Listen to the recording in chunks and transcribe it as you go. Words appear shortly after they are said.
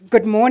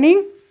Good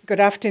morning,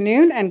 good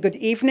afternoon, and good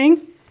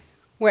evening,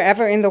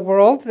 wherever in the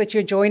world that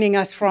you're joining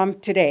us from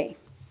today.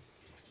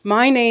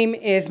 My name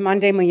is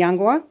Mande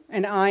Muyangwa,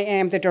 and I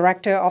am the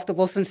director of the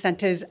Wilson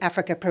Center's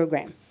Africa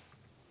program.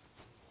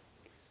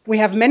 We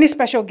have many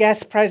special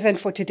guests present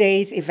for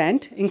today's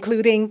event,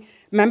 including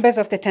members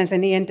of the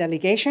Tanzanian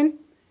delegation,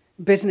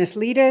 business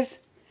leaders,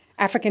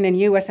 African and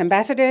U.S.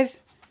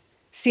 ambassadors,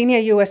 senior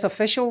U.S.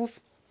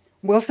 officials,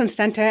 Wilson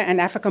Center and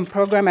African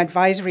Program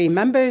Advisory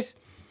members,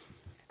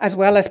 as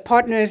well as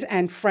partners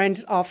and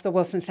friends of the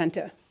Wilson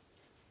Center.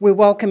 We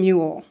welcome you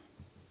all.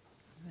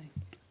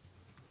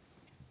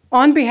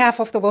 On behalf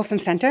of the Wilson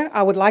Center,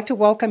 I would like to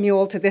welcome you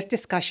all to this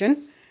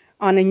discussion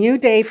on a new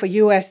day for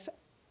U.S.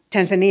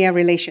 Tanzania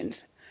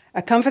relations,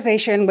 a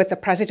conversation with the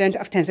President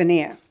of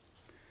Tanzania.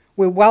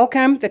 We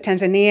welcome the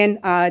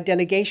Tanzanian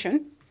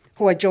delegation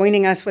who are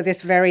joining us for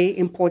this very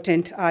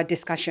important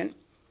discussion.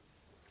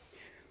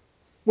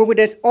 We would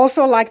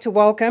also like to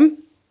welcome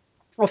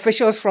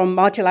officials from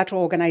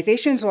multilateral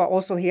organizations who are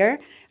also here,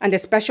 and a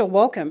special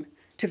welcome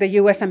to the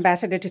U.S.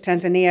 Ambassador to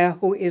Tanzania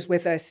who is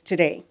with us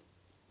today.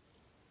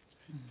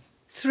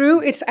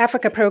 Through its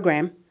Africa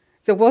program,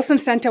 the Wilson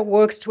Center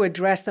works to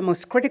address the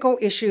most critical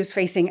issues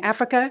facing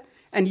Africa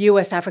and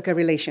U.S.-Africa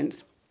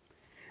relations,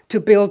 to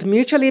build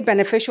mutually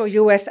beneficial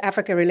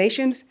U.S.-Africa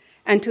relations,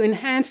 and to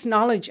enhance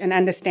knowledge and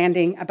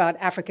understanding about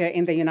Africa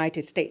in the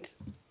United States.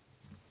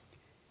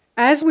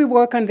 As we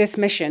work on this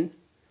mission,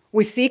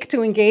 we seek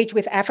to engage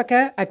with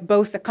Africa at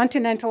both the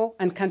continental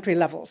and country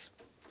levels.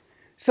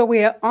 So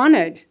we are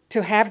honored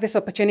to have this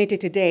opportunity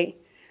today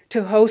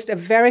to host a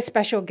very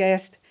special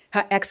guest,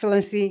 Her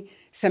Excellency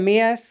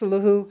Samia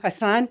Suluhu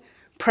Hassan,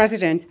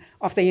 President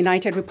of the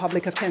United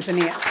Republic of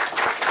Tanzania.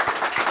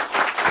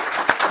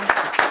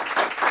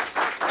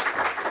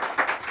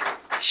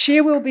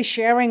 She will be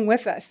sharing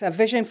with us a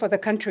vision for the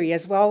country,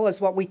 as well as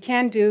what we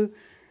can do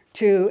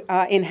to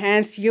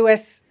enhance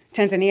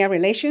U.S.-Tanzania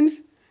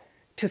relations,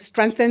 to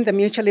strengthen the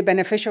mutually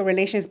beneficial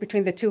relations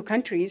between the two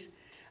countries,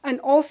 and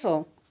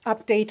also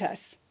update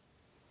us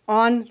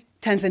on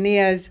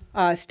Tanzania's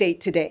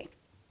state today.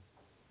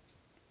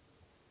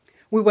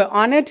 We were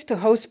honored to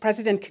host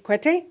President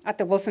Kikwete at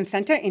the Wilson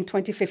Center in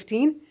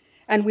 2015,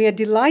 and we are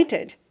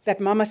delighted that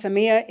Mama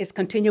Samia is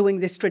continuing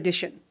this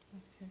tradition.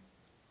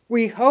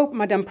 We hope,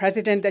 Madam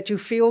President, that you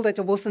feel that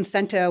the Wilson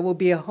Center will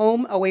be a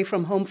home away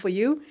from home for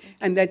you,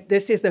 and that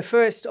this is the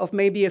first of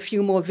maybe a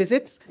few more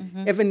visits,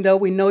 even though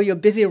we know you're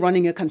busy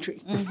running a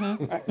country.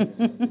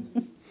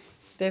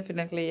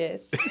 Definitely,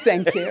 yes.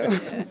 Thank you.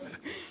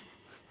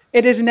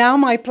 It is now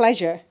my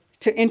pleasure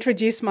to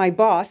introduce my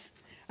boss,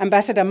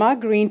 Ambassador Mark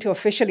Green, to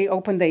officially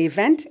open the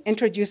event,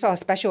 introduce our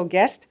special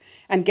guest,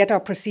 and get our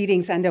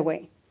proceedings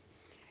underway.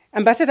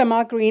 Ambassador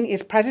Mark Green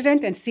is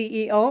President and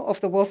CEO of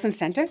the Wilson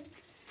Center.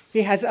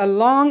 He has a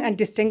long and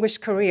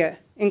distinguished career,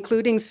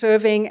 including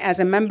serving as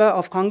a member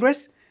of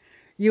Congress,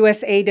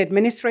 U.S. Aid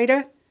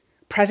Administrator,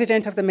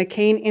 President of the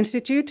McCain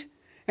Institute,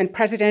 and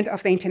President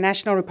of the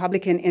International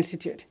Republican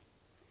Institute.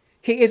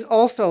 He is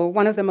also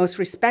one of the most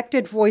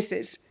respected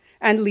voices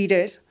and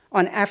leaders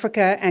on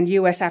Africa and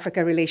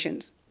U.S.-Africa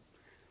relations.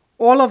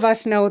 All of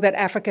us know that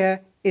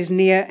Africa is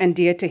near and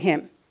dear to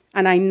him,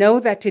 and I know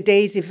that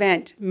today's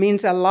event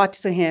means a lot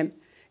to him,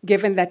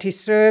 given that he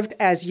served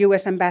as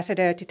U.S.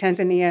 Ambassador to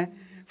Tanzania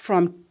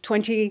from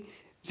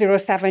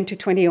 2007 to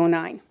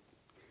 2009.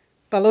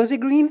 Balozi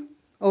Green,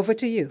 over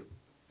to you.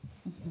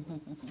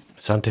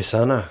 Asante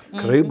sana.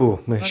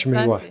 Karibu,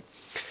 Mheshimiwa.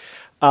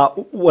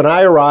 When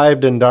I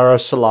arrived in Dar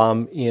es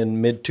Salaam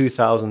in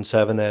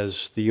mid-2007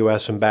 as the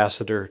U.S.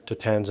 Ambassador to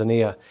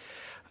Tanzania,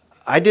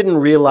 I didn't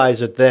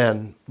realize it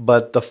then,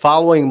 but the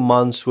following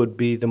months would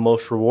be the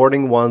most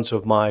rewarding ones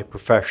of my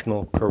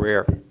professional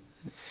career.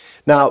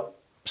 Now,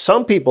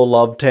 some people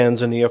love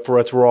Tanzania for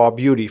its raw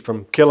beauty,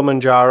 from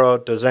Kilimanjaro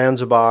to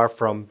Zanzibar,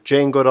 from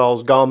Jane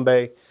Goodall's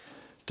Gombe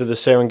to the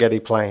Serengeti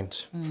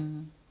Plains.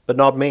 But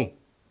not me.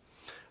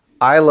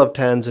 I love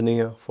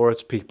Tanzania for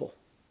its people.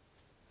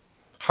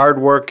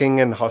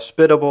 Hardworking and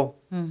hospitable,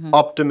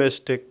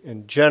 optimistic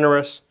and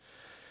generous.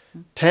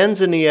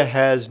 Tanzania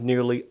has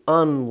nearly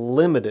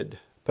unlimited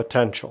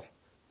potential.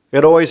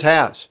 It always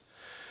has.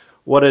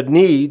 What it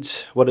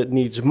needs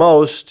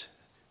most,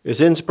 is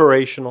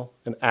inspirational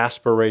and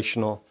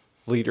aspirational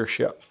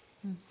leadership.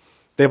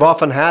 They've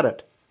often had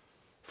it,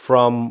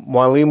 from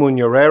Mwalimu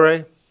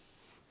Nyerere,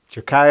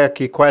 Jakaya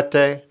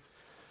Kikwete,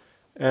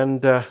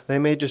 and they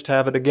may just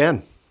have it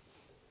again.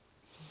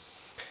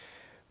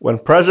 When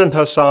President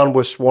Hassan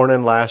was sworn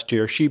in last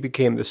year, she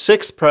became the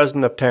 6th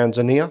president of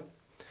Tanzania,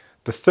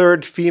 the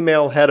 3rd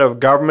female head of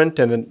government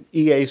in an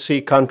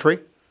EAC country,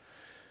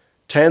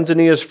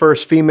 Tanzania's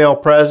first female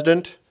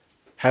president,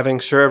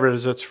 having served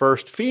as its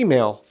first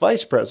female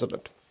vice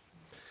president.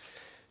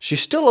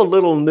 She's still a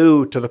little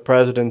new to the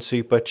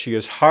presidency, but she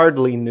is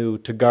hardly new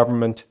to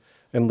government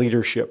and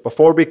leadership.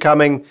 Before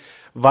becoming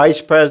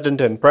vice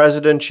president and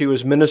president, she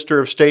was Minister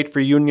of State for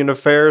Union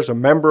Affairs, a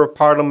member of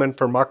Parliament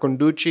for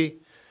Makunduchi,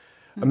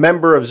 a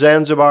member of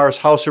Zanzibar's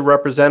House of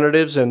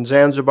Representatives and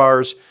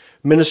Zanzibar's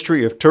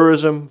Ministry of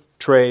Tourism,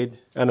 Trade,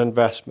 and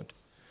Investment.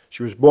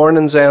 She was born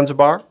in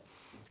Zanzibar,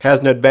 has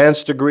an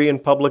advanced degree in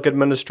public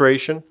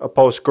administration, a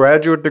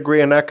postgraduate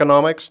degree in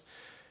economics,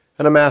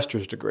 and a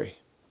master's degree.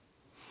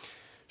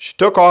 She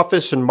took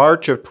office in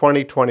March of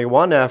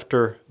 2021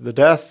 after the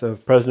death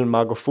of President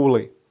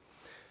Magufuli.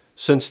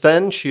 Since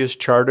then, she has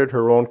charted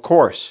her own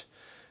course,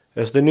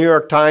 as the New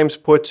York Times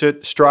puts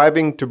it,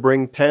 striving to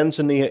bring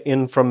Tanzania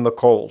in from the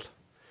cold.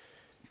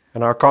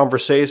 In our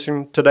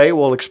conversation today,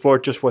 we'll explore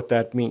just what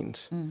that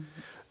means.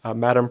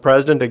 Madam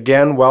President,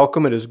 again,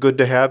 welcome. It is good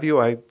to have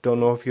you. I don't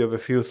know if you have a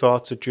few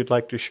thoughts that you'd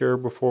like to share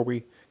before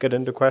we get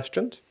into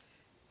questions.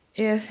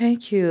 Yeah,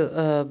 thank you,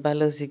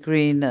 Balozi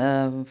Green,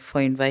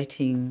 for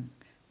inviting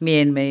me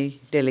and my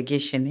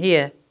delegation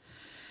here.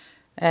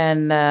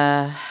 And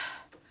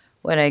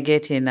when I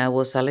get in, I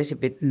was a little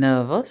bit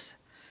nervous.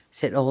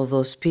 Said all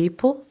those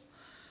people,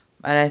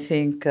 but I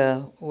think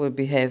we'll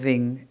be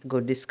having a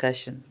good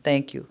discussion.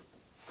 Thank you.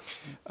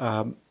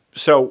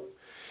 So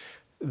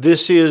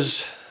this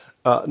is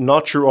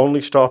not your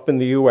only stop in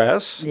the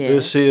U.S. Yes.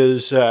 This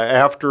is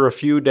after a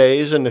few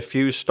days and a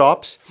few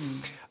stops.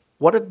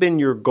 What have been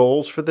your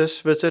goals for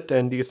this visit,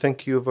 and do you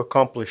think you've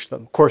accomplished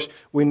them? Of course,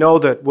 we know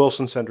that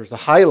Wilson Center is the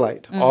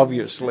highlight,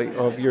 obviously,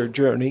 of your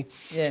journey.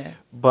 Yeah.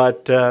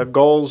 But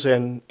goals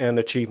and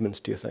achievements,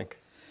 do you think?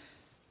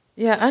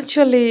 Yeah,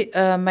 actually,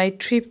 my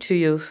trip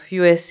to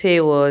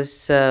USA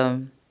was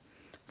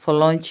for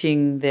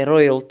launching the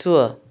Royal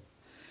Tour,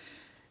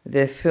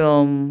 the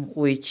film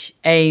which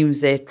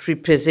aims at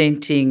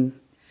representing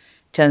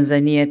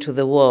Tanzania to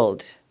the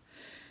world.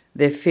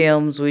 The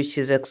films which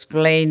is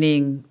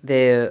explaining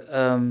the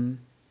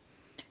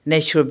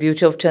natural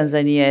beauty of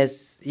Tanzania,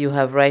 as you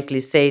have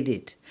rightly said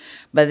it,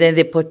 but then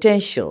the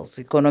potentials,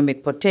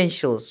 economic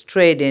potentials,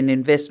 trade and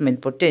investment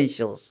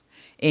potentials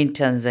in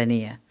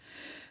Tanzania.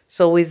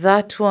 So with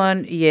that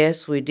one,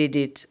 yes, we did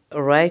it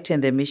right,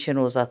 and the mission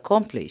was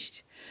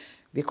accomplished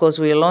because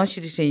we launched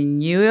it in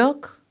New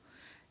York,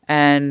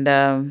 and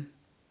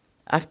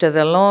after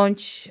the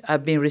launch,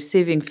 I've been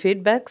receiving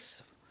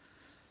feedbacks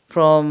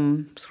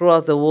from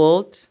throughout the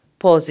world,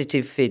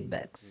 positive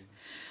feedbacks.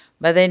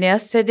 But then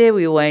yesterday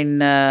we were in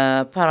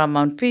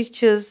Paramount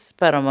Pictures,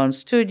 Paramount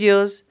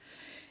Studios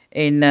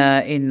in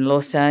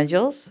Los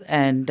Angeles,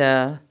 and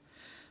the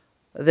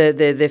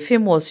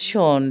film was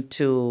shown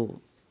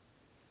to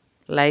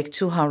like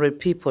 200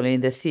 people in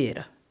the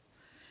theater.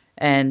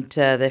 And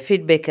the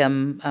feedback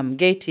I'm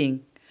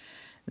getting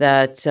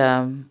that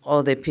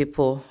all the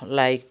people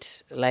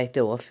liked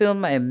our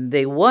film and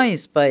they were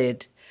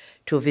inspired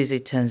to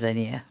visit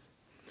Tanzania.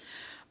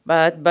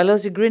 But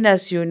Balozi Green,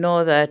 as you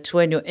know, that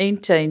when you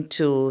enter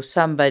into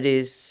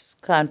somebody's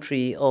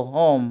country or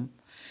home,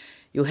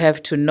 you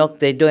have to knock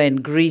the door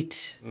and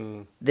greet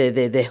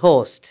the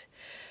host.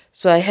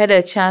 So I had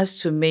a chance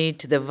to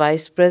meet the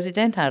Vice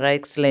President, Her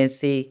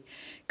Excellency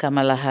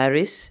Kamala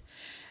Harris,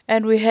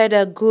 and we had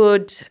a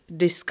good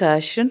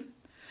discussion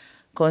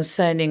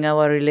concerning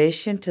our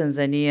relation,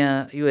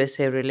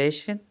 Tanzania-USA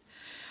relation.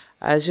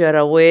 As you are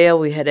aware,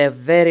 we had a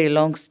very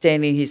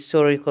long-standing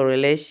historical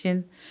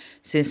relation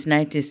since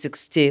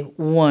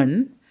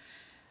 1961.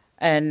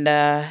 And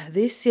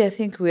this year, I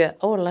think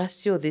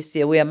this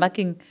year, we are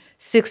marking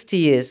 60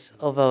 years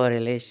of our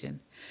relation.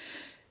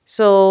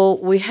 So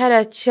we had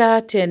a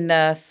chat and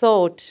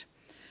thought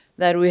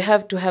that we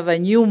have to have a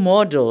new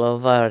model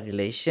of our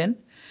relation.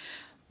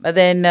 But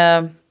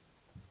then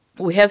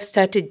we have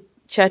started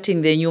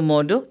charting the new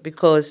model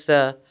because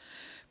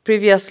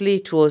previously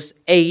it was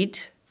aid,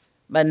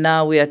 but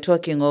now we are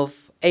talking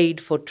of aid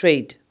for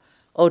trade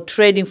or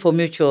trading for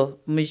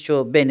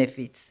mutual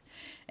benefits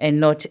and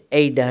not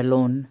aid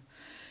alone.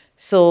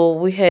 So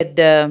we had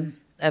a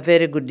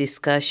very good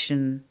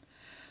discussion.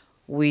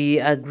 We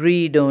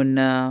agreed on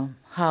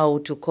how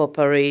to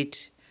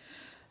cooperate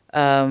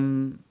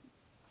for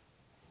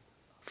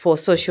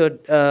social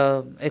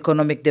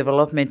economic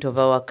development of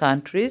our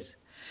countries.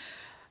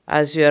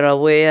 As you are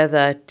aware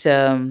that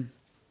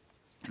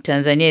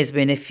Tanzania is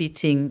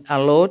benefiting a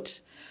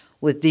lot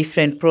with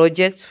different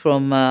projects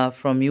from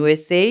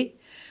USA.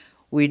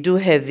 We do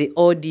have the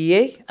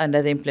ODA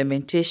under the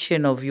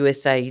implementation of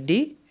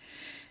USAID.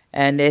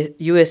 And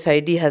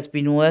USAID has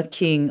been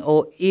working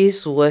or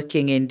is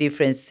working in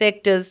different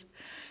sectors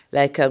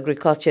like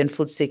agriculture and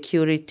food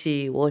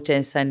security, water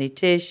and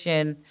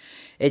sanitation,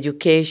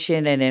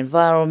 education and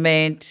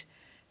environment,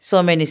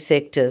 so many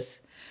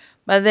sectors.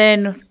 But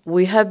then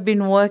we have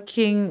been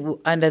working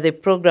under the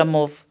program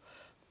of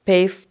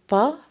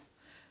PEFPA,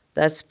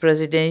 that's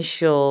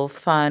Presidential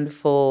Fund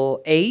for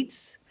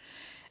AIDS,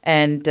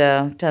 and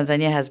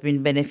Tanzania has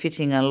been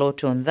benefiting a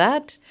lot on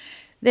that.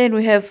 Then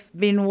we have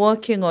been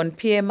working on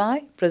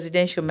PMI,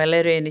 Presidential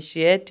Malaria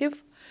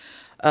Initiative.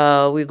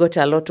 We got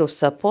a lot of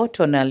support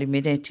on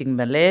eliminating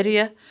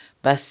malaria,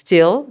 but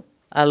still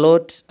a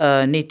lot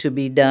need to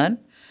be done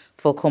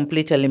for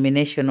complete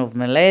elimination of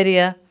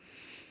malaria.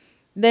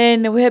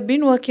 Then we have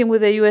been working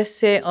with the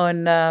USA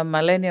on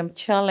Millennium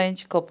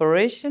Challenge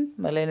Corporation,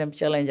 Millennium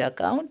Challenge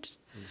account.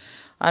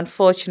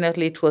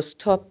 Unfortunately, it was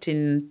stopped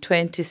in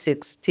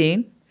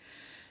 2016.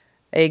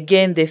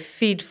 Again, the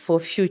Feed for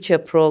Future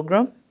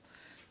program.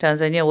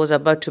 Tanzania was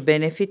about to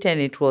benefit and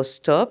it was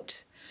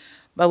stopped.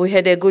 But we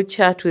had a good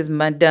chat with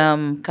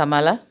Madam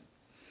Kamala,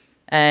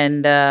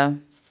 and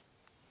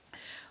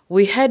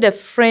we had a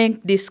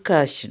frank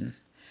discussion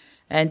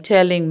and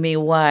telling me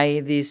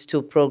why these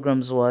two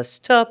programs were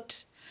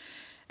stopped.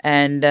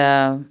 And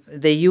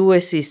the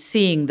U.S. is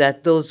seeing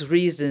that those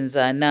reasons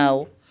are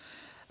now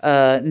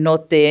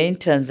not there in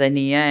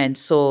Tanzania, and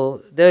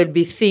so they'll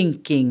be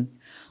thinking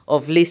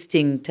of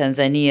listing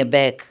Tanzania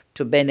back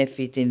to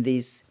benefit in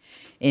these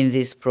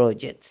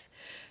projects.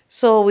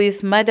 So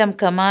with Madam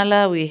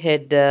Kamala, we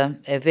had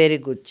a very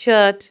good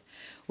chat.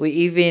 We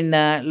even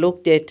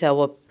looked at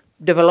our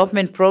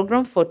development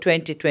program for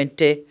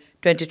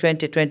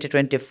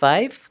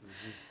 2020-2025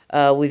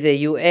 with the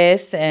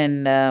U.S.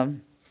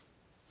 And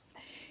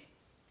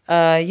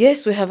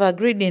yes, we have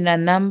agreed in a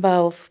number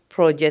of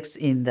projects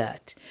in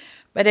that.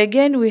 But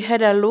again, we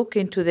had a look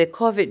into the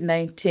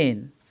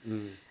COVID-19.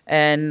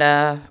 And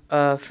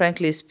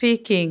frankly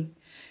speaking,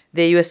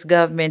 the U.S.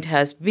 government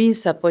has been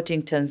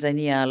supporting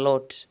Tanzania a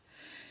lot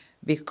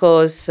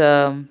because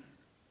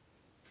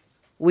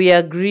we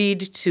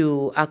agreed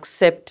to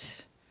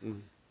accept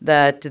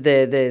that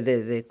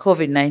the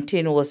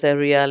COVID-19 was a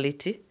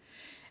reality,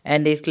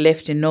 and it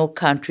left no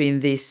country in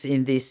this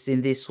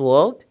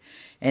world,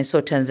 and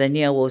so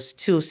Tanzania was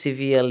too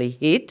severely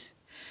hit,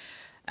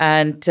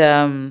 and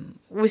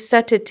we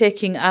started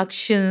taking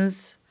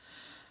actions,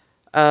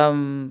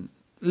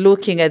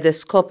 looking at the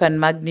scope and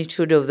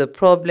magnitude of the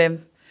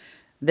problem.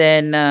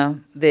 Then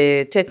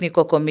the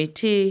technical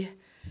committee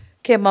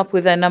came up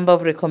with a number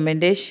of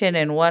recommendations,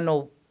 and one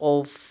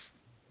of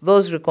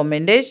those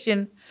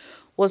recommendations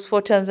was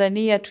for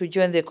Tanzania to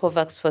join the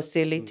COVAX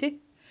facility.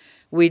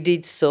 We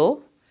did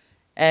so,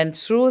 and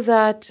through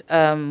that,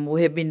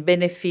 we have been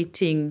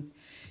benefiting,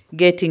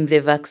 getting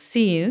the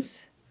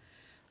vaccines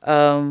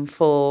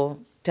for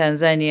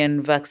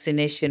Tanzanian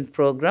vaccination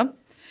program,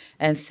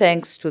 and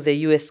thanks to the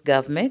U.S.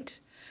 government,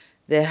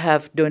 they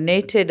have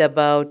donated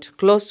about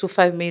close to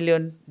 5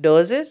 million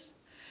doses,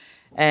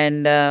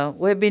 and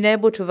we've been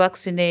able to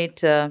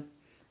vaccinate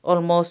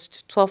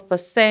almost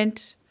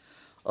 12%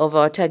 of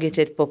our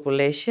targeted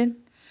population,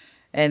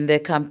 and the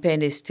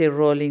campaign is still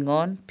rolling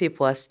on.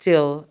 People are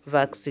still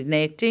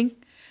vaccinating,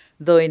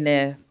 though in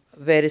a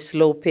very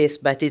slow pace,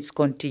 but it's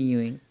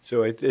continuing.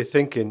 So I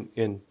think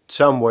in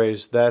some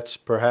ways that's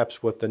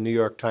perhaps what the New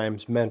York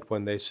Times meant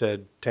when they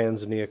said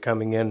Tanzania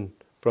coming in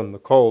from the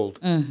cold.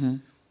 Mm-hmm.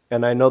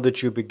 And I know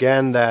that you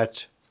began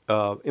that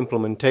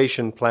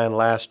implementation plan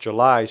last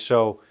July,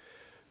 so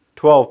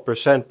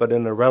 12%, but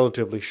in a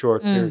relatively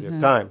short period of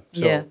time.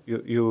 So Yeah.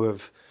 you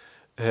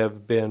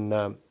have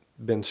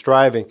been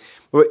striving.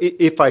 Well,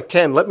 if I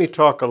can, let me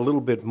talk a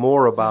little bit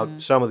more about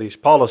some of these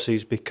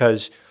policies,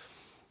 because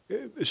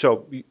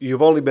so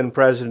you've only been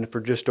president for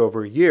just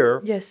over a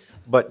year. Yes.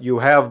 But you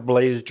have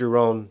blazed your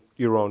own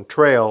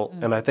trail,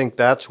 and I think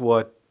that's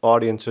what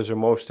audiences are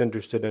most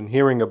interested in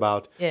hearing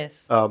about.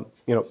 Yes.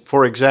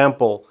 For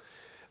example,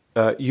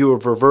 you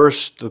have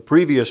reversed the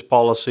previous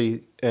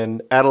policy,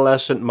 and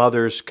adolescent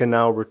mothers can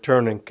now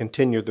return and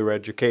continue their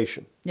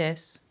education.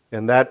 Yes.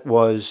 And that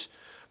was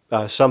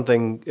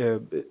something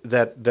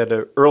that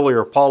an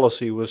earlier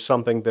policy was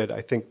something that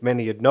I think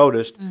many had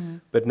noticed,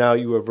 but now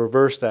you have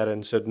reversed that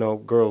and said, no,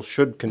 girls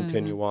should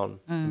continue on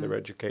in their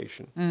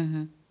education.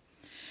 Mm-hmm.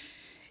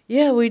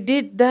 Yeah, we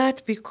did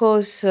that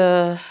because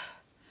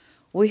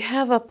we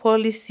have a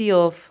policy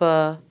of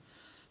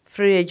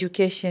free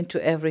education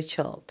to every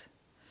child.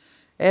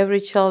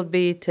 Every child,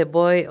 be it a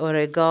boy or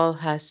a girl,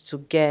 has to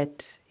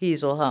get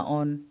his or her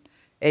own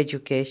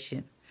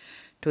education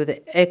to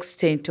the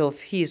extent of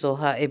his or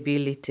her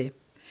ability.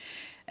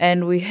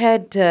 And we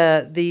had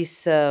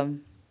this,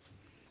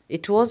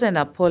 it wasn't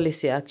a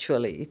policy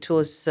actually, it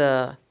was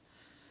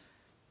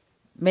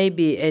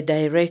maybe a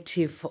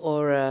directive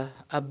or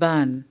a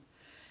ban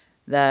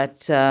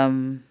that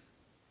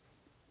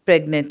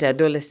pregnant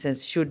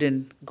adolescents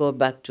shouldn't go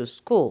back to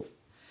school.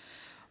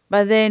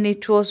 But then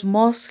it was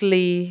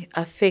mostly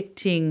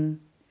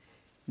affecting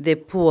the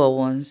poor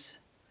ones,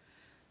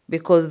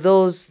 because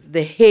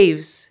the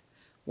haves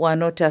were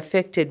not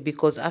affected,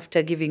 because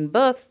after giving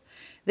birth,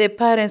 the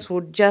parents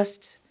would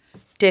just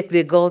take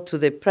the girl to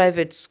the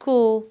private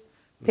school,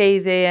 pay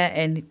there,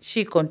 and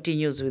she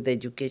continues with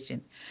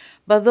education.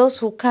 But those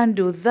who can't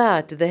do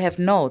that, they have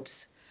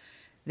notes.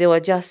 They were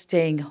just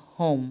staying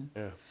home.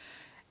 Yeah.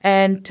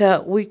 And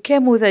we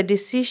came with a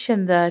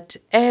decision that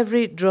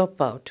every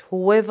dropout,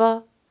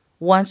 whoever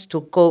wants to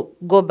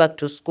go back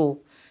to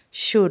school,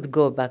 should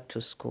go back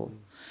to school.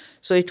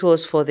 So it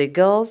was for the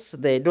girls,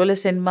 the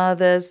adolescent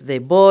mothers, the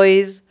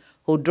boys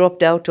who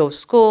dropped out of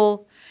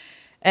school.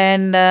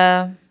 And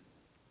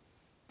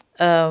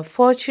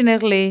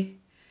fortunately,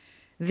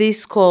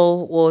 this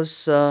call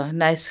was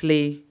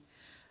nicely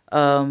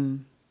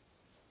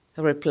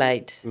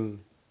replied.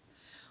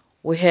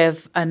 We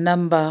have a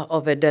number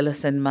of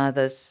adolescent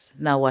mothers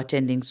now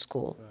attending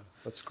school. Yeah,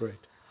 that's great.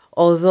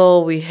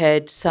 Although we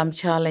had some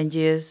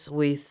challenges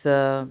with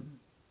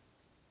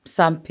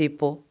some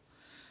people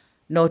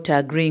not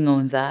agreeing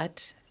on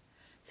that,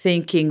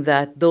 thinking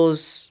that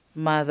those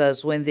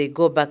mothers, when they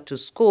go back to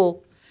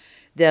school,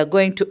 they are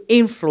going to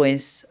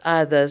influence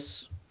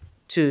others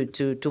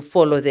to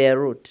follow their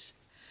route.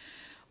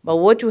 But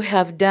what we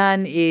have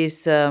done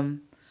is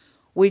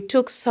we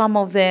took some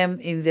of them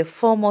in the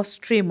formal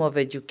stream of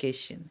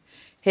education,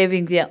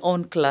 having their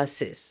own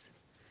classes.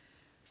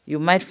 You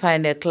might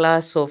find a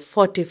class of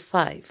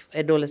 45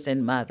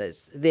 adolescent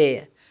mothers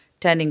there,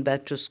 turning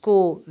back to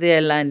school,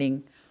 they're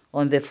learning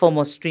on the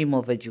formal stream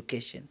of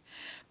education.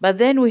 But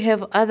then we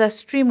have other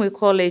stream, we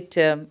call it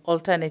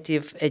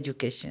alternative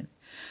education,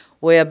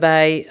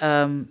 whereby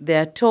they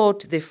are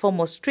taught the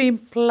formal stream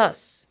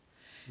plus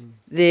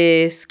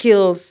the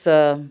skills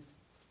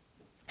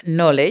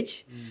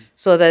knowledge,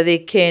 so that they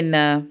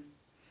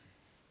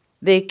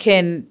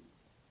can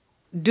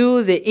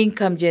do the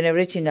income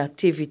generating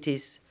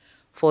activities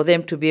for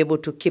them to be able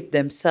to keep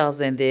themselves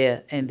and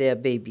their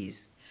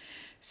babies.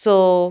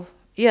 So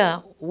yeah,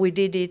 we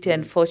did it,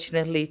 and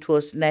fortunately it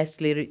was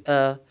nicely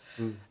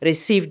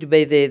received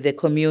by the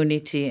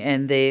community,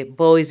 and the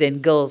boys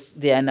and girls,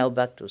 they are now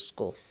back to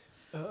school.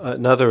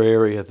 Another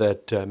area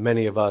that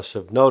many of us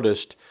have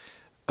noticed,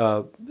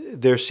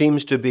 there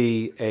seems to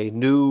be a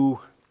new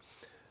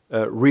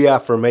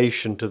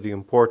reaffirmation to the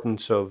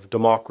importance of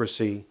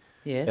democracy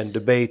and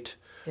debate.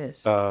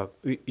 Yes.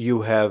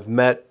 You have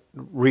met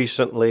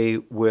recently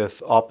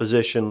with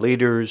opposition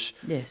leaders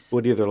Yes. who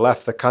had either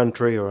left the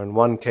country or in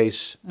one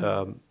case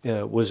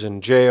was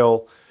in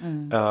jail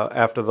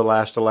after the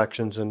last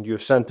elections, and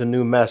you've sent a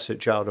new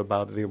message out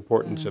about the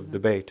importance of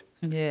debate.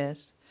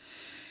 Yes.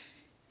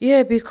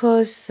 Yeah,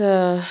 because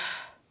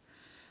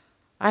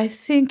I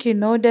think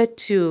in order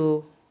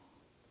to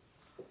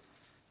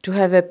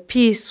have a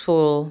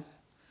peaceful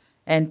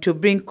and to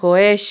bring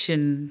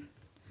cohesion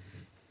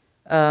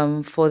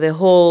for the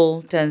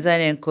whole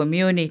Tanzanian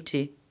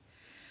community,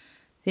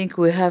 I think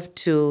we have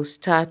to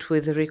start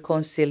with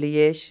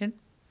reconciliation,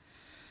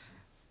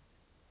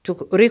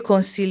 to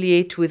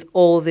reconciliate with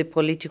all the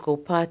political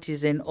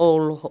parties and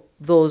all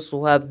those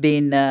who have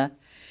been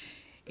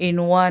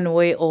in one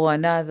way or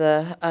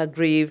another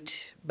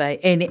aggrieved by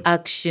any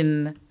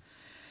action.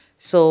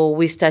 So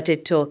we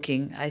started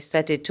talking. I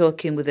started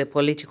talking with the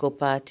political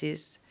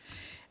parties,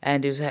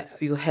 and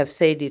you have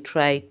said it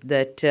right,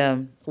 that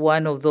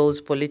one of those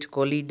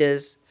political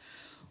leaders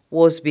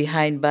was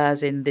behind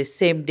bars, and the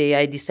same day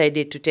I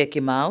decided to take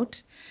him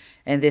out,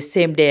 and the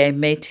same day I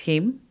met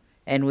him,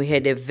 and we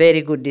had a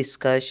very good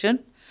discussion.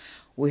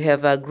 We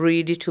have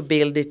agreed to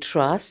build a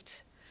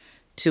trust,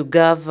 to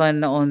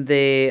govern on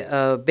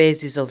the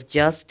basis of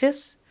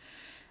justice,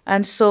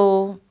 and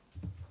so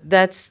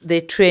that's the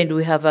trend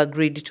we have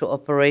agreed to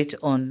operate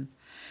on.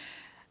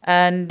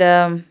 And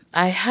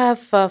I have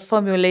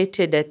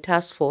formulated a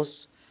task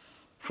force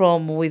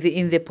from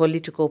within the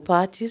political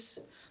parties,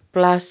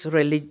 plus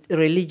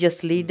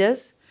religious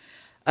leaders,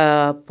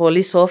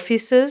 police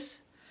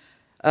officers,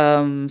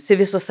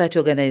 civil society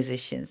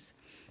organizations.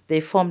 They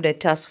formed a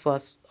task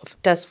force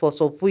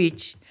of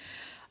which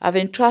I've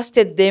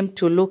entrusted them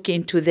to look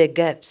into the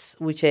gaps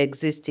which are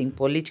existing,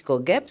 political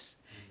gaps,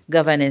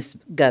 governance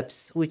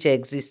gaps which are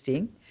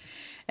existing,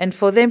 and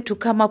for them to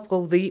come up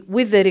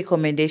with the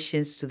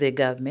recommendations to the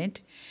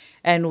government,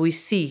 and we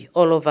see,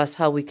 all of us,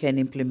 how we can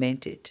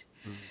implement it.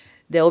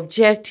 The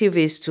objective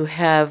is to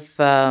have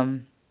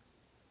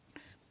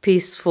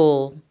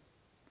peaceful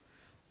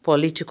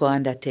political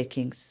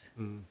undertakings.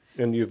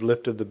 And you've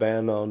lifted the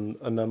ban on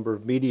a number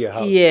of media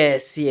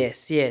houses.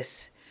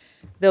 Yes.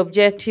 The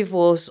objective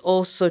was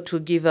also to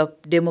give a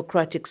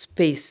democratic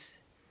space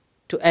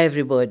to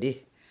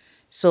everybody.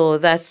 So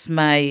that's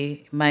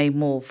my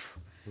move.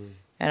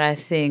 And I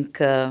think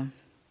God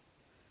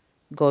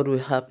will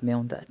help me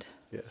on that.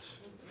 Yes.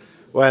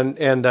 Well,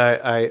 and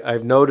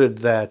I've noted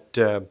that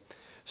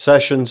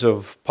sessions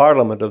of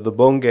Parliament of the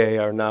Bunge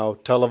are now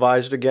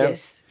televised again.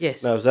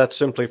 Yes. Now, is that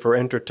simply for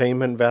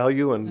entertainment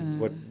value?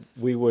 And what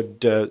we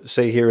would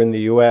say here in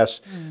the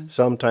U.S.,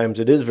 sometimes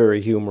it is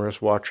very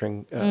humorous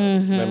watching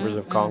members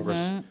of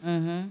Congress.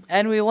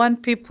 And we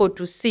want people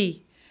to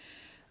see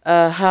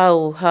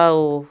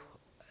how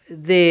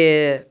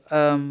the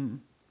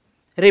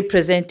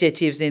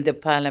representatives in the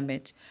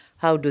Parliament,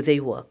 how do they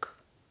work?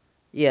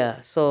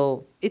 Yeah,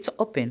 so it's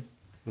open.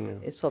 Yeah.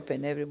 It's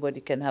open. Everybody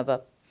can have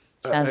a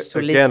chance to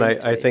listen.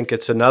 Again, I think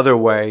it's another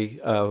way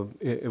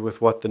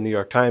with what the New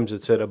York Times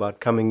had said about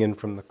coming in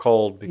from the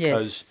cold,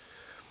 because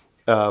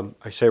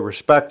I say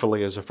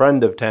respectfully, as a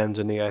friend of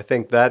Tanzania, I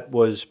think that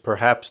was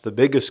perhaps the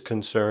biggest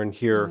concern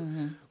here,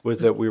 was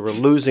that we were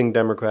losing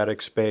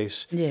democratic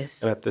space.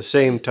 Yes. And at the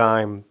same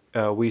time,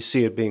 we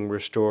see it being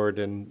restored,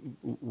 and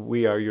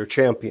we are your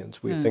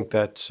champions. We think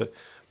that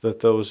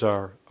those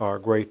are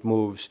great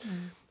moves.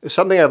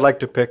 Something I'd like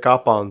to pick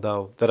up on,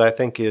 though, that I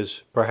think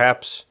is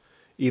perhaps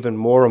even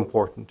more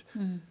important.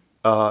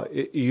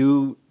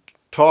 You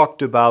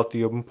talked about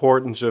the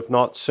importance of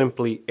not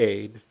simply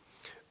aid,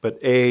 but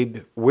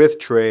aid with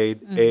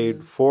trade,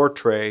 aid for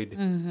trade.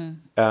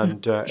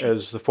 And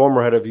as the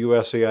former head of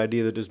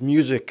USAID, that is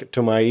music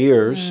to my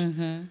ears.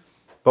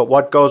 But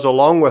what goes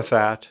along with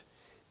that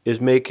is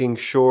making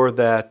sure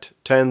that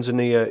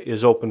Tanzania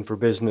is open for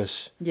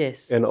business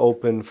Yes. and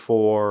open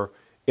for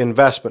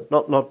investment,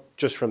 not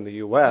just from the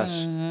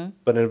U.S.,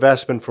 but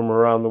investment from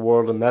around the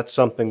world, and that's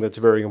something that's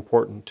very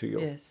important to you.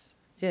 Yes.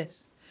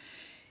 Yes.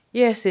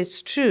 Yes,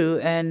 it's true.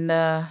 And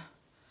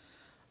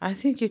I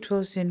think it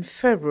was in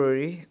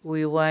February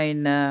we were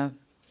in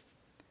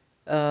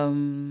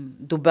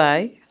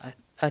Dubai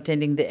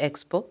attending the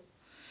expo.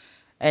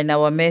 And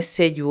our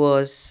message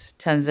was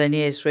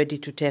Tanzania is ready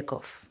to take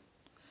off.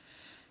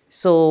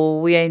 So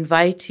we are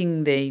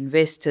inviting the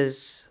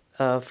investors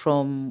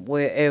from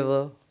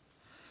wherever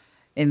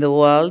in the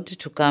world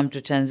to come to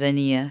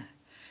Tanzania.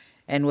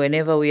 And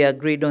whenever we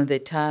agreed on the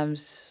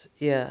terms,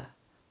 yeah,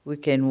 we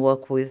can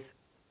work with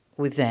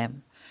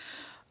them.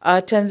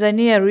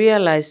 Tanzania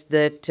realized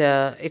that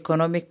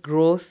economic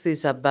growth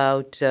is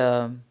about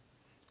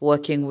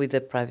working with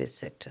the private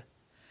sector.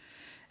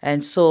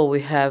 And so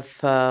we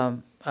have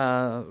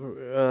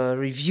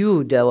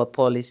reviewed our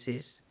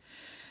policies.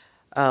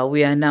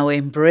 We are now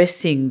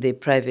embracing the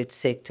private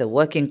sector,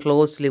 working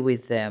closely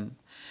with them.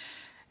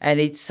 And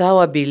it's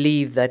our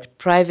belief that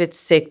private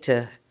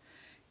sector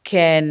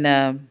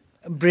can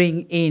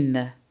bring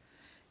in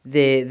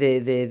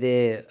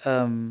the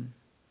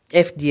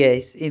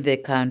FDIs in the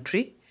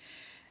country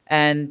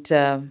and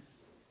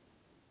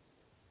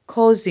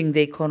causing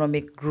the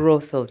economic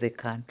growth of the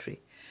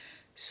country.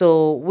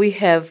 So we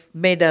have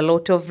made a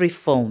lot of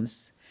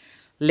reforms,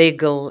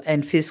 legal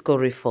and fiscal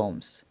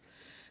reforms,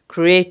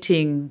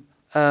 creating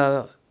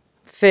a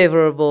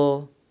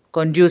favorable,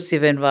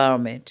 conducive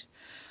environment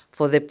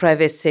for the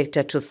private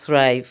sector to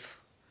thrive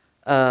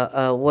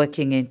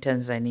working in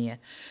Tanzania.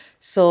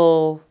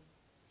 So,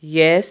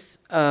 yes,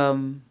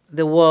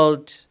 the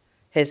world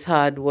has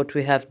heard what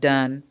we have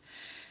done,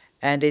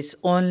 and it's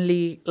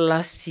only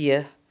last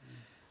year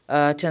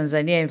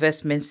Tanzania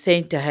Investment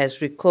Center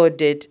has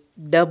recorded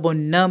double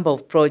number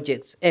of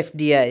projects,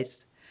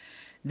 FDIs,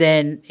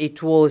 than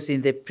it was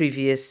in the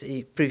previous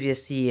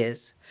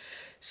years.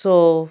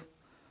 So,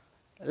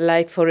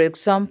 like for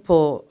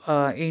example,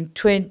 in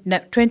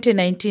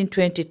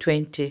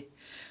 2019-2020,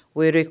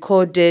 we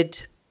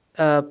recorded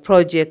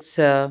projects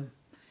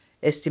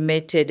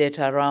estimated at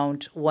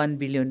around $1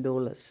 billion.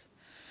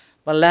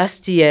 But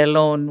last year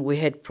alone, we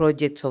had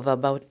projects of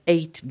about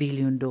 $8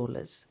 billion.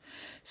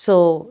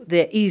 So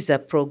there is a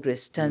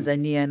progress.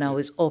 Tanzania now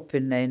is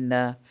open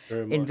and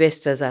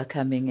investors are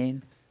coming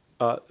in.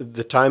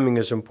 The timing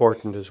is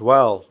important as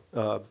well.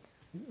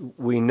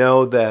 We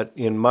know that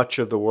in much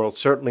of the world,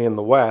 certainly in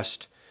the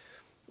West,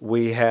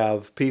 we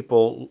have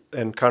people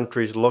and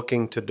countries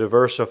looking to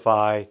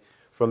diversify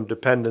from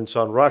dependence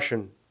on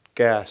Russian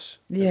gas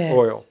and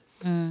oil.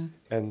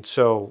 And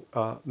so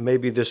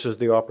maybe this is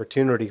the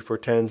opportunity for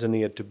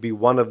Tanzania to be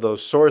one of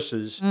those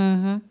sources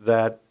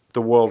that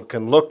the world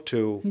can look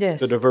to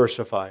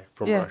diversify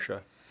from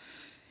Russia.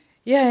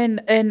 Yeah,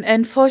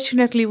 and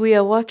fortunately we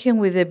are working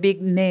with the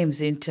big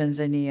names in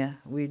Tanzania.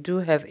 We do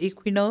have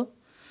Equinor,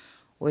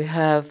 we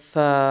have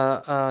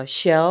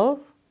Shell,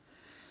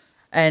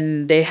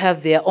 and they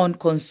have their own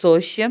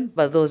consortium,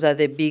 but those are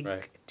the big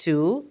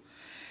two.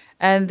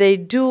 And they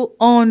do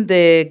own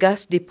the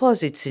gas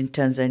deposits in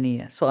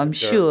Tanzania. So I'm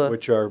sure...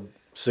 Which are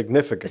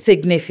significant.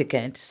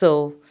 Significant.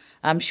 So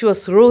I'm sure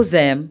through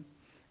them,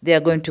 they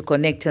are going to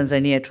connect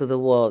Tanzania to the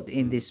world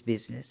in this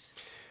business.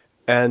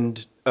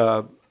 And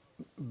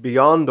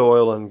beyond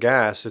oil and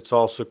gas, it's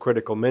also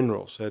critical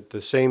minerals. At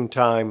the same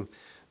time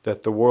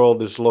that the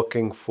world is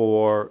looking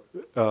for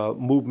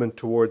movement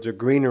towards a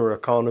greener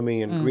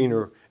economy and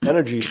greener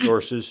energy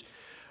sources,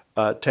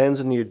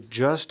 Tanzania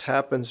just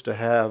happens to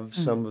have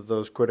some of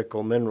those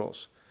critical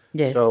minerals.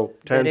 Yes. So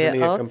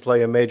Tanzania can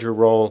play a major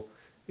role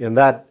in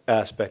that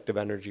aspect of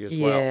energy as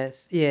well.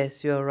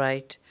 Yes, you're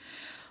right.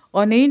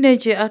 On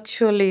energy,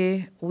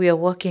 actually, we are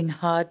working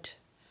hard.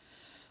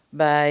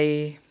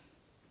 By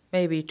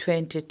maybe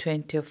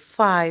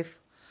 2025,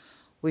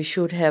 we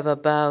should have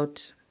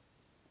about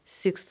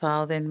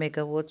 6,000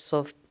 megawatts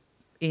of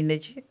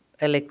energy,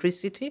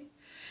 electricity.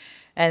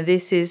 And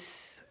this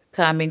is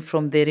coming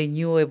from the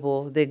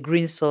renewable, the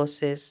green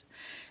sources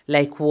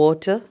like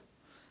water.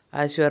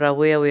 As you are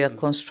aware, we are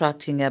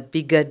constructing a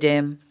bigger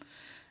dam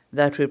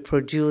that will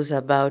produce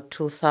about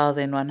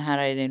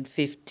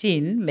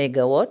 2,115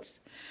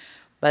 megawatts.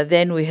 But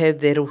then we have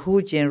the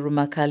Ruhuji and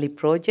Rumakali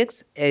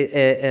projects,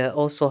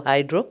 also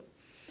hydro,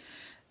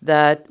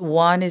 that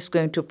one is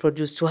going to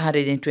produce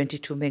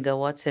 222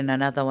 megawatts and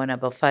another one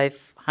about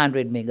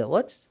 500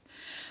 megawatts.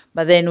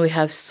 But then we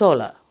have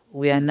solar.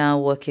 We are now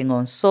working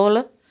on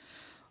solar,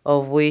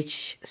 of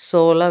which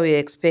solar we are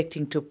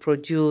expecting to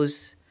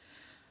produce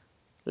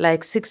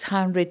like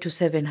 600 to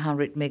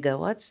 700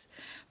 megawatts.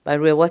 But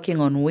we're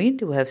working on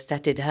wind. We have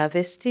started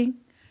harvesting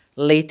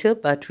later,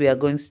 but we are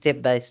going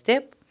step by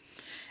step.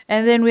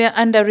 And then we are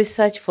under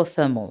research for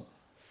thermal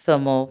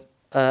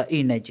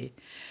energy.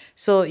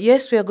 So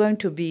yes, we are going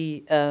to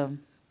be a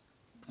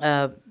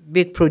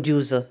big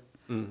producer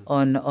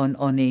on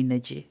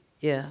energy.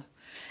 Yeah,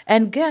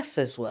 and gas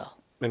as well.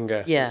 And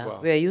gas as well. Yeah,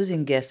 we are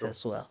using gas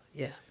as well.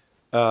 Yeah.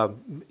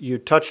 You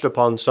touched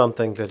upon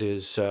something that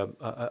is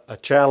a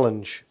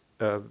challenge.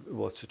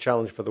 Well, it's a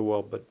challenge for the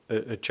world, but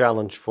a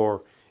challenge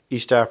for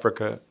East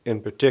Africa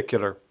in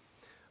particular.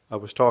 I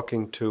was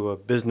talking to a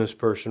business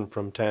person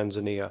from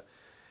Tanzania,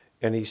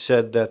 and he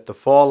said that the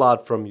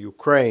fallout from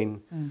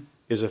Ukraine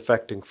is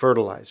affecting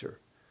fertilizer,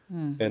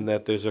 and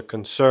that there's a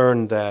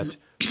concern that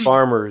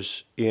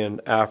farmers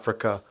in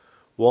Africa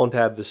won't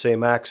have the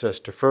same access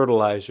to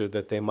fertilizer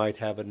that they might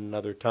have at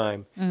another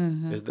time.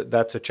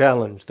 That's a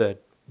challenge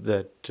that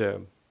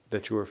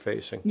you are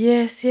facing.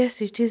 Yes,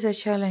 yes, it is a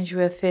challenge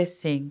we're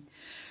facing.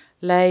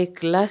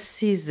 Like last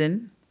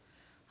season,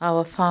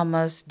 our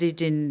farmers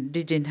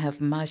didn't have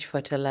much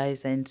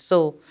fertilizer, and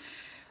so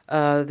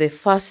the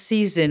first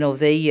season of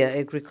the year,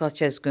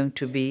 agriculture is going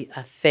to be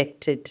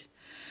affected.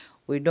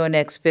 We don't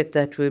expect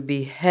that we'll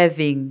be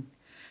having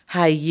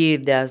high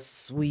yield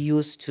as we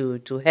used to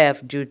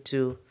have due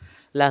to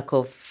lack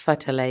of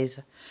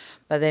fertilizer.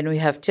 But then we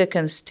have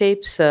taken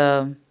steps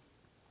in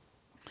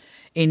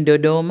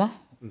Dodoma.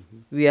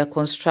 We are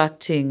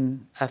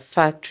constructing a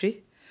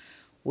factory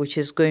which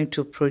is going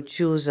to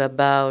produce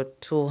about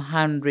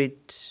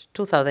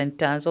 2,000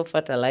 tons of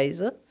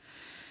fertilizer.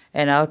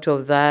 And out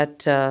of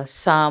that,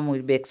 some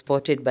will be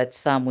exported, but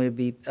some will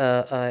be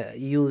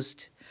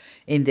used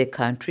in the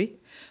country.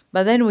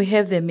 But then we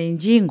have the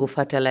Minjingu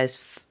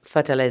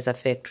fertilizer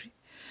factory,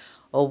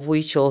 of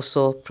which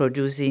also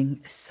producing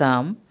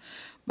some.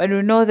 But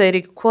we know the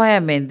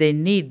requirement, the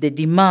need, the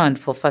demand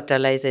for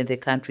fertilizer in the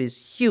country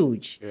is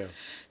huge. Yeah.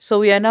 So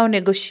we are now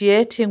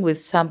negotiating with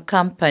some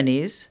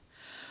companies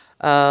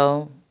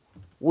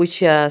which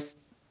have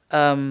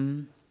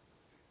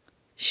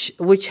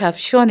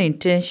shown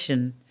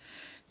intention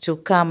to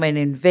come and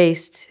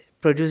invest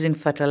producing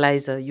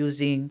fertilizer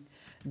using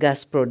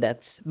gas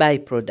products,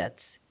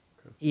 byproducts.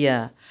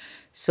 Yeah.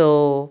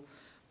 So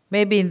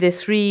maybe in the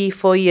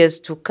 3-4 years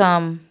to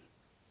come,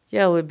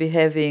 we'll be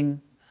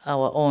having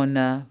our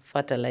own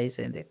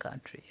fertilizer in the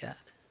country. Yeah.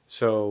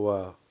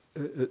 So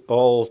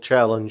all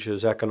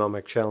challenges,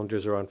 economic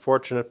challenges, are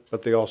unfortunate,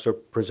 but they also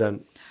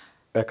present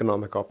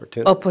economic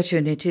opportunities.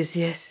 Opportunities,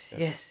 yes,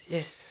 yes,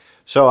 yes.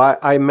 So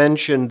I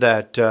mentioned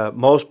that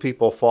most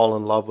people fall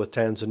in love with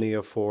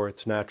Tanzania for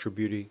its natural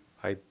beauty.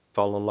 I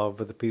fall in love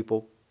with the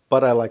people,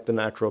 but I like the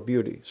natural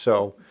beauty.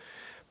 So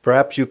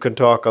perhaps you can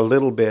talk a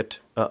little bit.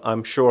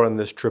 I'm sure on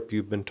this trip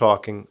you've been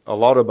talking a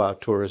lot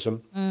about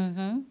tourism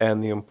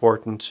and the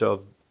importance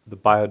of the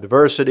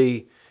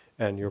biodiversity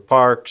and your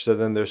parks. And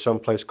then there's some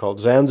place called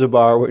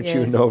Zanzibar, which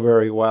you know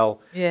very well.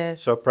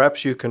 Yes. So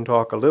perhaps you can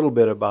talk a little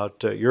bit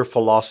about your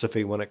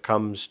philosophy when it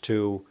comes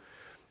to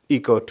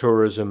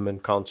ecotourism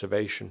and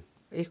conservation.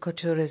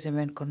 Ecotourism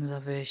and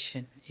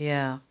conservation,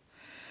 yeah.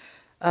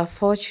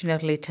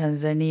 Fortunately,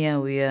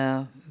 Tanzania, we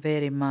are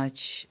very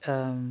much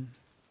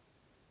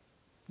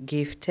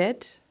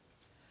gifted.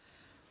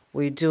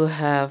 We do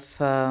have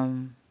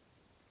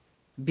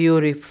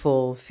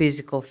beautiful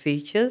physical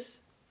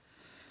features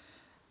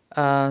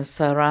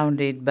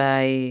surrounded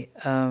by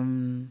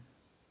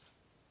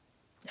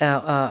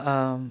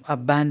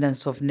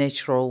abundance of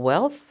natural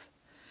wealth,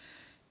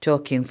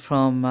 talking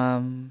from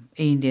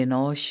Indian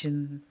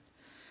Ocean,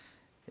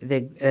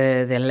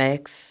 the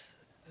lakes,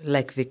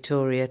 Lake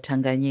Victoria,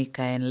 Tanganyika,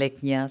 and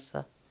Lake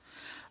Nyasa,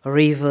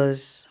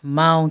 rivers,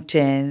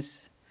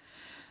 mountains,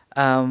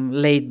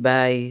 led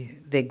by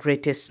the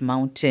greatest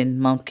mountain,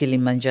 Mount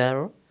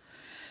Kilimanjaro.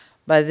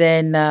 But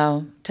then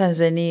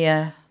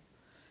Tanzania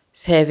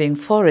is having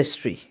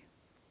forestry.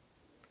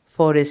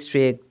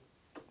 A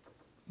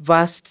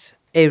vast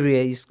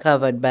area is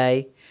covered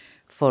by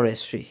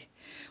forestry.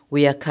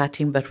 We are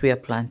cutting, but we are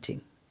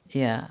planting.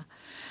 Yeah.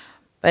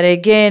 But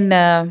again,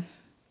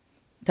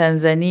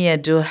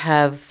 Tanzania do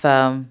have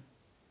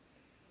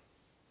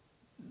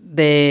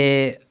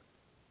the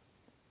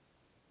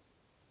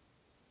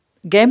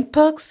game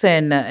parks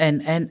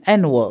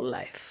and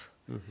wildlife.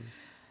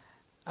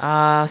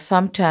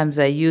 Sometimes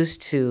I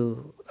used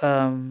to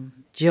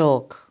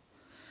joke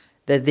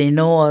that the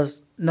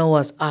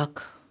Noah's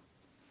Ark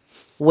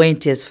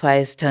went as far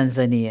as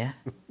Tanzania.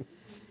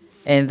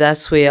 And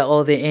that's where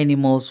all the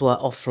animals were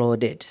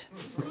offloaded.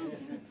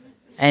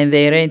 And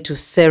they ran to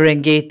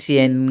Serengeti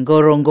and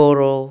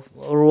Ngorongoro,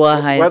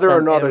 Ruaha, Whether and or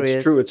some not areas.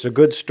 it's true, it's a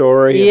good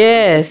story.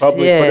 Yes,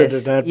 Probably yes, put it in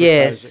advertising.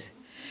 yes.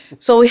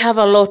 So we have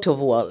a lot of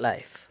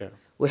wildlife. Yeah.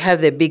 We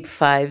have the big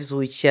fives,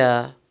 which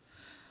are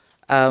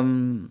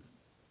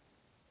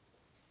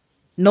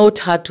not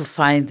hard to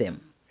find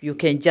them. You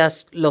can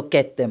just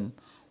locate them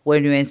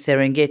when you're in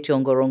Serengeti,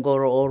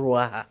 Ngorongoro, or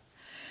Ruaha.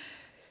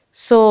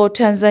 So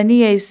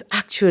Tanzania is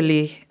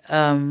actually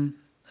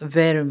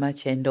very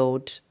much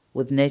endowed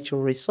with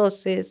natural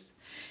resources,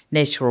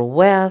 natural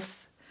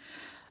wealth.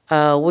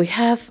 We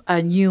have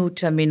a new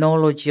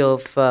terminology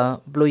of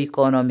blue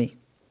economy.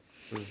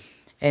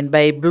 And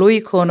by blue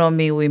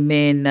economy, we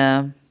mean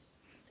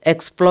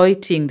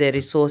exploiting the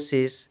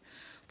resources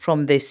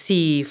from the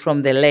sea,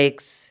 from the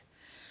lakes,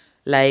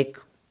 like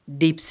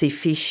deep sea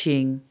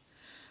fishing,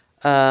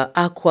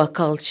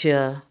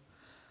 aquaculture,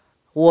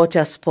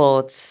 water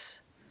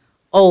sports,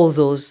 all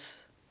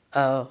those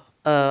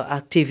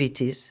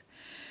activities.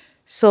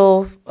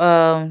 So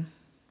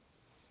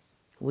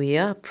we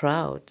are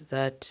proud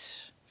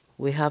that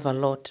we have a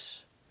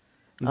lot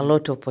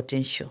of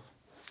potential,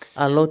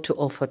 a lot to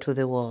offer to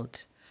the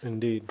world.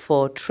 Indeed.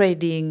 For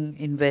trading,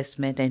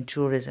 investment, and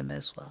tourism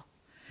as well.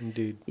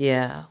 Indeed.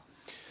 Yeah.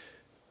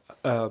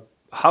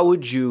 How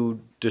would you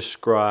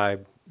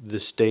describe the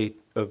state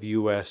of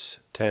U.S.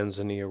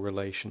 Tanzania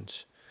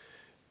relations?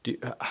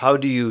 How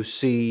do you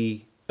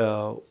see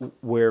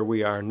where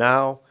we are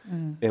now,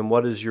 and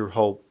what is your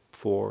hope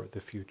for the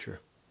future?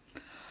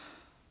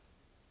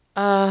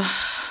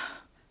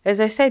 As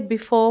I said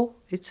before,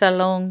 it's a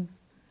long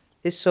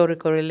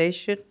historical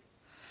relation,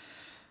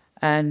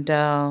 and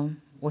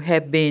we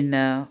have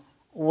been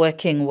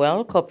working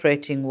well,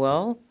 cooperating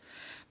well,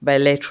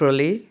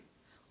 bilaterally,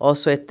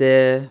 also at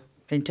the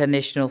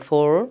international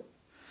forum.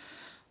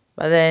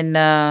 But then,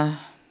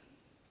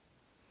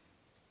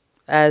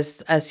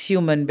 as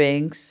human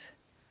beings,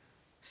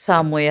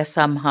 somewhere,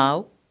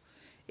 somehow,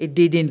 it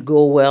didn't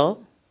go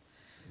well.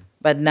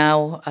 But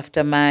now,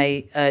 after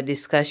my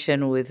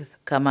discussion with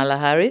Kamala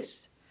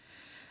Harris,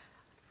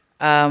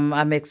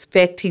 I'm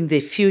expecting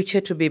the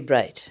future to be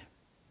bright.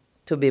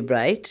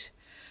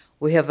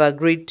 We have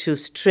agreed to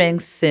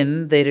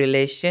strengthen the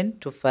relation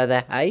to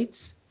further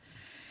heights.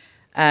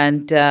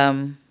 And,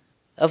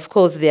 of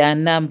course, there are a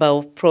number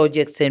of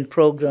projects and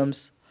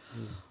programs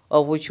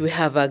of which we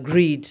have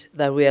agreed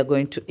that we are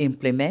going to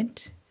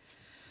implement.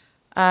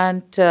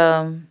 And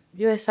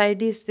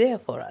USAID is there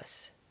for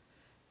us.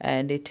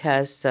 And it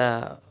has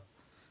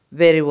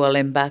very well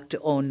embarked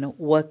on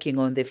working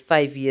on the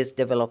 5 years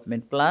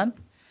development plan.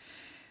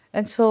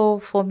 And so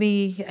for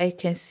me, I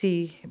can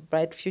see a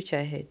bright future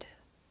ahead.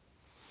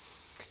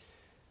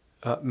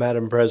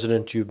 Madam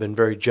President, you've been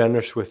very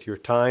generous with your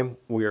time.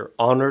 We are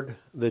honored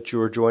that you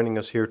are joining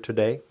us here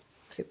today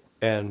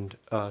and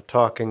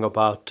talking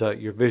about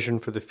your vision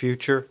for the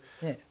future.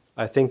 Yeah.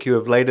 I think you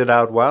have laid it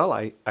out well.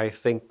 I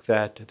think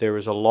that there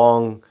is a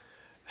long,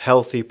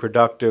 healthy,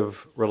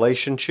 productive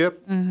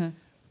relationship.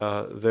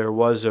 There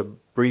was a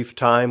brief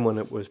time when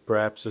it was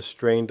perhaps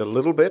strained a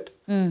little bit,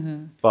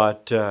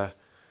 but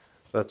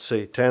let's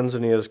see,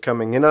 Tanzania is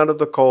coming in out of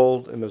the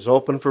cold and is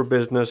open for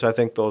business. I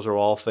think those are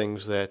all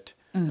things that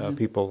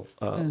people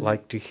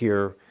like to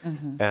hear.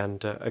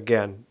 And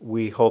again,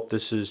 we hope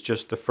this is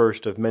just the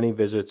first of many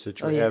visits that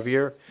you have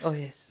here. Oh,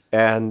 yes.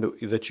 And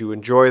that you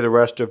enjoy the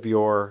rest of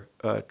your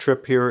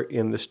trip here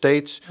in the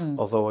States,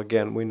 although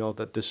again, we know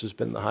that this has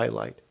been the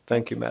highlight.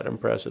 Thank you, Madam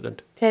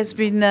President. It has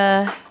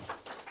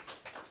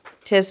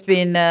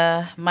been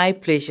my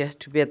pleasure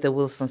to be at the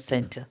Wilson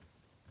Center.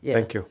 Yeah.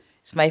 Thank you.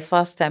 It's my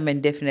first time,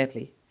 and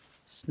definitely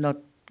it's not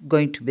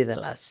going to be the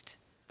last.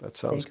 That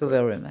sounds Thank you good.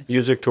 very much.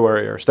 Music to our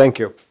ears. Thank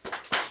you.